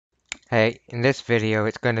Hey, in this video,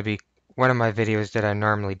 it's going to be one of my videos that I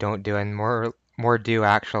normally don't do and more do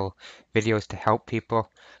actual videos to help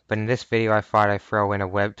people. But in this video, I thought I'd throw in a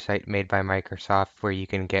website made by Microsoft where you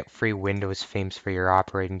can get free Windows themes for your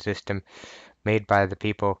operating system made by the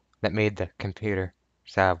people that made the computer,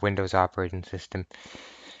 Windows operating system,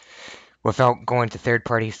 without going to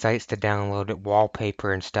third-party sites to download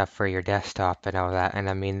wallpaper and stuff for your desktop and all that. And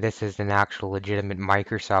I mean, this is an actual legitimate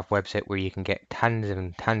Microsoft website where you can get tons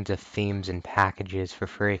and tons of themes and packages for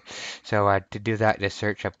free. So to do that, just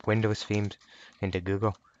search up Windows themes into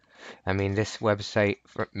Google. I mean, this website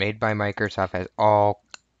made by Microsoft has all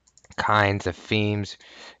kinds of themes,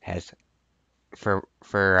 has for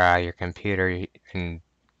your computer and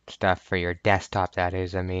stuff for your desktop. That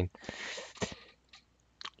is, I mean,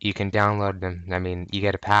 you can download them. I mean, you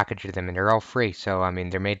get a package of them, and they're all free. So, I mean,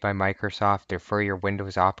 they're made by Microsoft. They're for your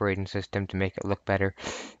Windows operating system to make it look better.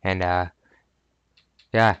 And,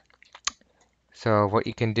 yeah. So what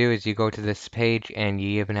you can do is you go to this page, and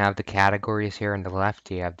you even have the categories here on the left.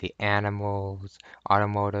 You have the animals,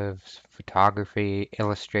 automotives, photography,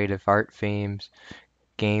 illustrative art themes,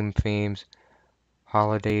 game themes,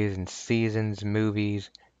 holidays and seasons, movies,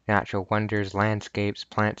 natural wonders, landscapes,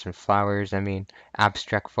 plants and flowers. I mean,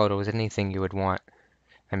 abstract photos, anything you would want.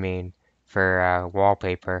 I mean, for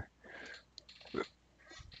wallpaper.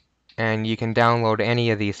 And you can download any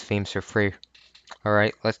of these themes for free.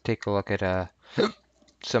 Alright, let's take a look at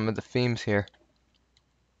some of the themes here.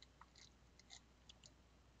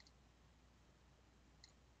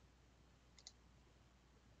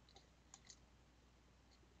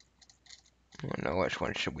 I don't know which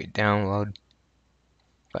one should we download.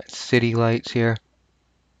 Got city lights here.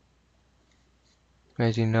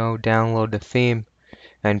 As you know, download the theme.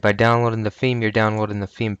 And by downloading the theme, you're downloading the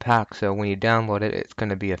theme pack. So when you download it, it's going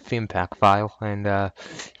to be a theme pack file. And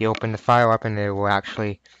you open the file up and it will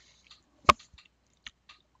actually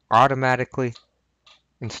automatically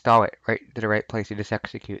install it right to the right place. You just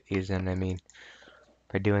execute these. And I mean,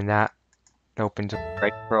 by doing that, it opens up the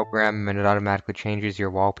right program and it automatically changes your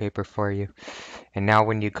wallpaper for you. And now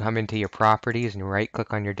when you come into your properties and right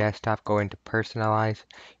click on your desktop, go into personalize,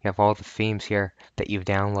 you have all the themes here that you've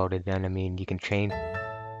downloaded. And I mean, you can change,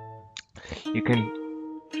 you can,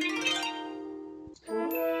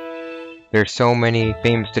 there's so many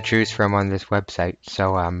themes to choose from on this website.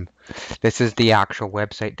 So this is the actual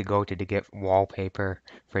website to go to get wallpaper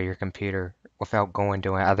for your computer without going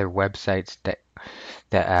to other websites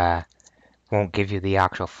that won't give you the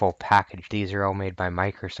actual full package. These are all made by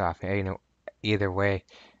Microsoft, you know, either way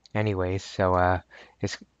anyways. So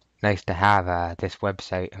it's nice to have this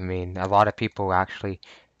website. I mean, a lot of people actually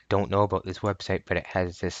don't know about this website, but it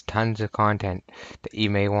has this tons of content that you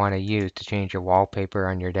may want to use to change your wallpaper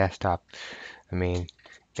on your desktop. I mean,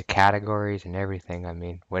 the categories and everything. I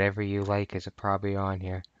mean, whatever you like is probably on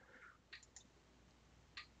here.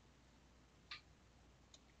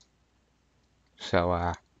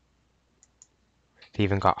 So it's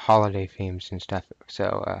even got holiday themes and stuff.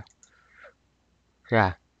 So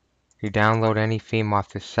yeah, you download any theme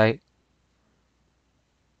off this site.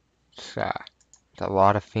 It's a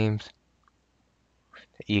lot of themes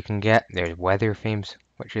that you can get. There's weather themes,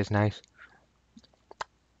 which is nice.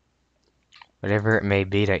 Whatever it may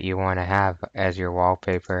be that you want to have as your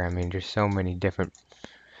wallpaper. I mean, there's so many different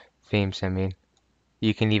themes. I mean,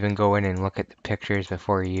 you can even go in and look at the pictures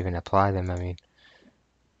before you even apply them. I mean,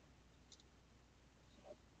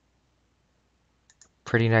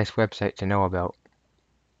 pretty nice website to know about.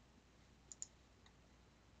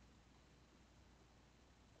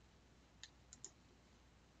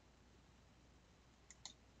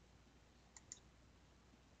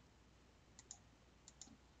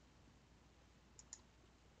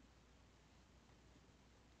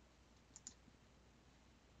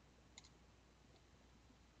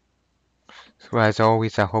 So as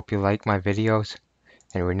always, I hope you like my videos.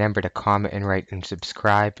 And remember to comment and rate and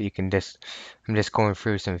subscribe. You can just, I'm just going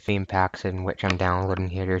through some theme packs in which I'm downloading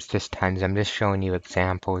here. There's just tons. I'm just showing you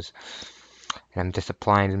examples. And I'm just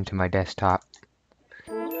applying them to my desktop.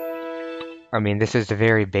 I mean, this is a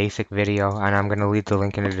very basic video, and I'm going to leave the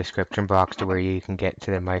link in the description box to where you can get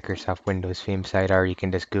to the Microsoft Windows theme site, or you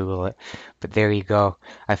can just Google it. But there you go.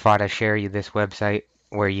 I thought I'd share you this website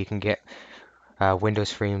where you can get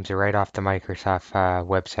Windows themes right off the Microsoft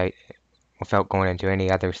website without going into any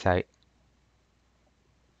other site.